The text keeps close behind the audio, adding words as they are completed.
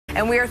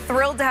And we are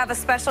thrilled to have a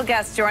special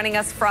guest joining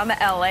us from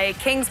LA,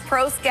 Kings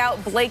pro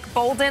scout Blake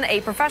Bolden,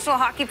 a professional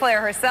hockey player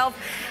herself.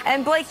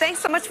 And Blake, thanks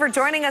so much for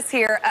joining us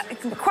here.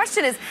 The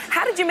question is,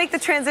 how did you make the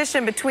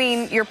transition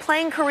between your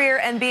playing career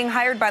and being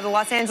hired by the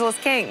Los Angeles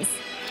Kings?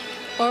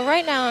 Well,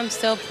 right now I'm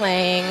still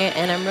playing,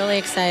 and I'm really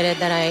excited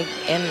that I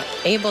am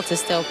able to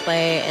still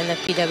play in the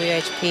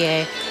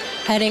PWHPA,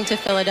 heading to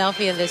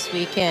Philadelphia this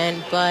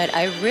weekend. But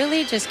I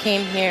really just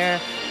came here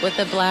with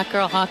the Black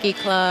Girl Hockey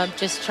Club,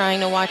 just trying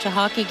to watch a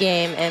hockey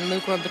game, and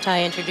Luke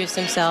Robitaille introduced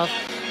himself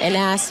and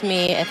asked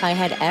me if I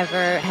had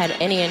ever had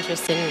any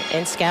interest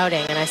in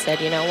scouting. And I said,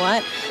 you know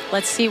what,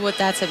 let's see what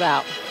that's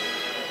about.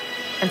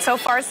 And so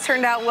far, it's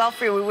turned out well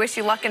for you. We wish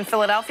you luck in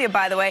Philadelphia,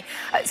 by the way.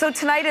 So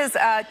tonight is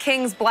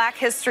Kings Black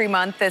History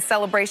Month, the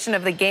celebration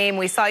of the game.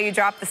 We saw you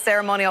drop the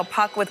ceremonial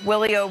puck with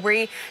Willie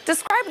O'Ree.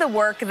 Describe the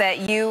work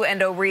that you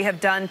and O'Ree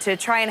have done to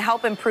try and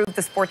help improve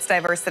the sport's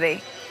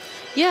diversity.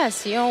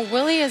 Yes, you know,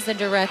 Willie is the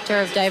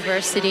director of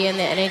diversity in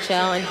the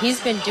NHL, and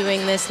he's been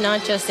doing this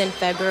not just in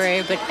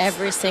February, but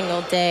every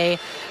single day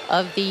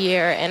of the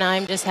year. And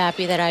I'm just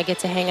happy that I get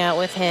to hang out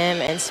with him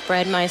and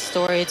spread my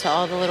story to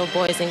all the little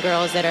boys and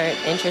girls that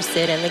are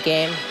interested in the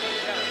game.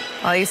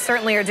 Well, you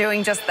certainly are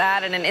doing just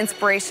that, and an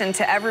inspiration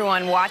to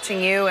everyone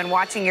watching you and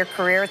watching your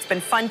career. It's been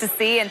fun to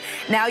see, and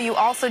now you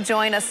also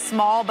join a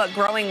small but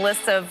growing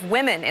list of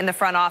women in the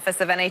front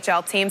office of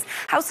NHL teams.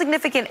 How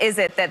significant is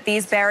it that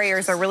these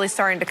barriers are really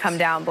starting to come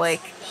down, Blake?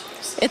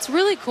 It's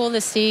really cool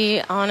to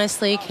see.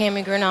 Honestly,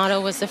 Cami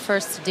Granato was the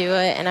first to do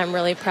it, and I'm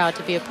really proud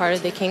to be a part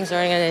of the Kings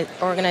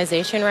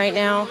organization right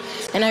now.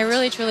 And I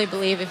really, truly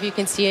believe if you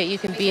can see it, you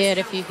can be it.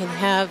 If you can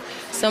have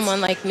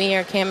someone like me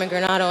or Cami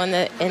Granato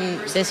in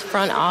this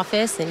front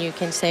office, and you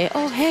can say,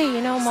 oh, hey, you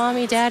know,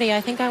 Mommy, Daddy,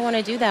 I think I want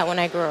to do that when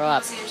I grow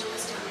up.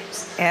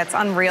 Yeah, it's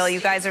unreal. You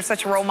guys are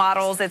such role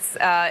models. It's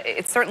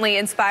certainly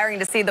inspiring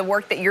to see the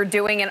work that you're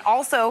doing. And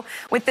also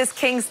with this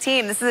Kings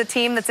team, this is a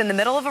team that's in the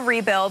middle of a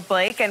rebuild,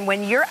 Blake. And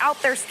when you're out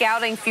there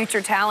scouting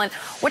future talent,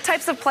 what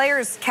types of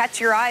players catch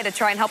your eye to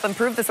try and help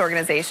improve this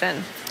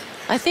organization?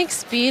 I think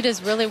speed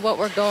is really what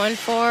we're going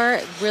for.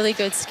 Really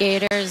good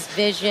skaters,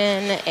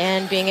 vision,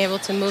 and being able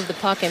to move the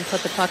puck and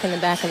put the puck in the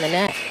back of the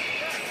net.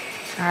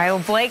 All right, well,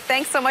 Blake,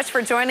 thanks so much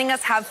for joining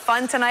us. Have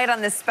fun tonight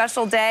on this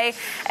special day,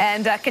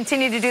 and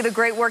continue to do the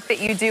great work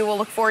that you do. We'll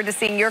look forward to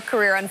seeing your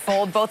career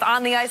unfold, both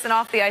on the ice and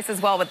off the ice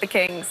as well with the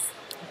Kings.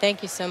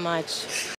 Thank you so much.